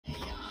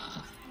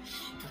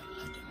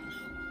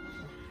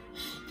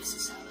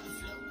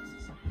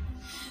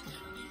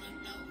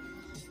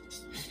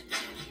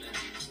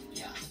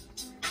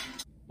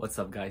What's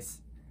up,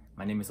 guys?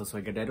 My name is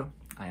Josue.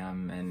 I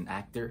am an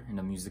actor and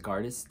a music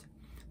artist,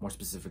 more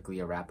specifically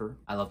a rapper.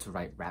 I love to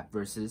write rap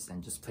verses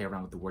and just play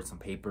around with the words on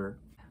paper.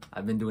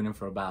 I've been doing it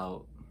for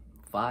about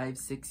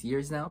 5-6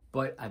 years now,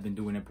 but I've been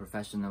doing it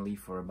professionally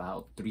for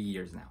about 3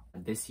 years now.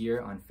 This year,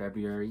 on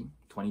February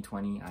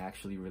 2020, I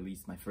actually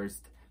released my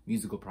first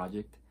musical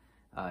project.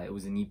 It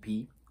was an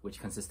EP, which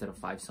consisted of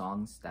 5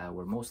 songs that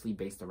were mostly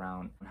based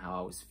around how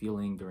I was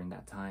feeling during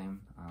that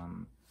time,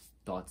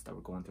 thoughts that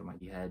were going through my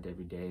head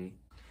every day.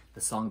 The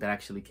song that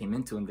actually came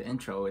into in the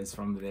intro is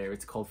from there.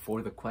 It's called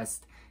For the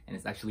Quest, and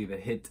it's actually the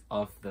hit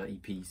of the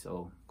EP,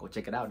 so go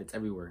check it out. It's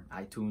everywhere: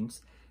 iTunes,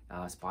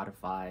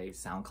 Spotify,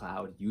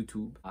 SoundCloud,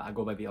 YouTube. I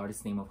go by the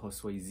artist name of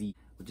Josue Z,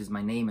 which is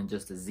my name and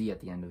just a Z at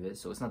the end of it,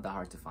 so it's not that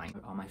hard to find.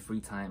 On my free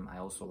time, I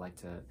also like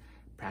to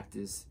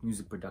practice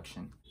music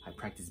production. I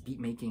practice beat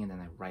making, and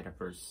then I write a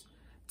verse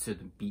to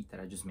the beat that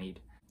I just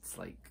made. It's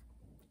like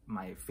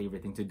my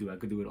favorite thing to do. I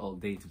could do it all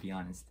day, to be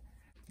honest.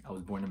 I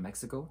was born in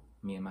Mexico.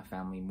 Me and my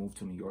family moved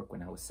to New York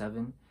when I was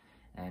 7,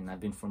 and I've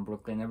been from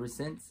Brooklyn ever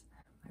since.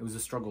 It was a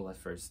struggle at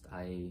first.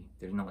 I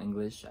didn't know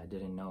English. I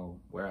didn't know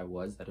where I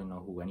was. I didn't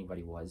know who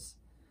anybody was.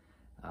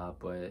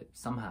 But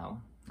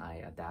somehow I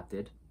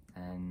adapted,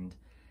 and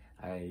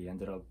I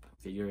ended up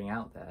figuring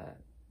out that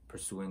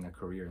pursuing a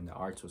career in the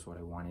arts was what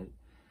I wanted.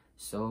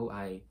 So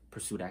I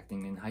pursued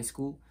acting in high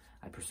school.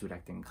 I pursued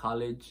acting in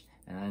college,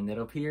 and I ended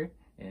up here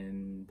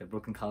in the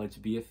Brooklyn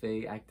College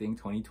BFA Acting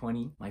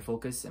 2020. My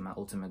focus and my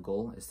ultimate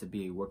goal is to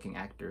be a working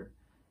actor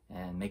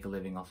and make a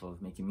living off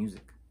of making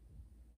music.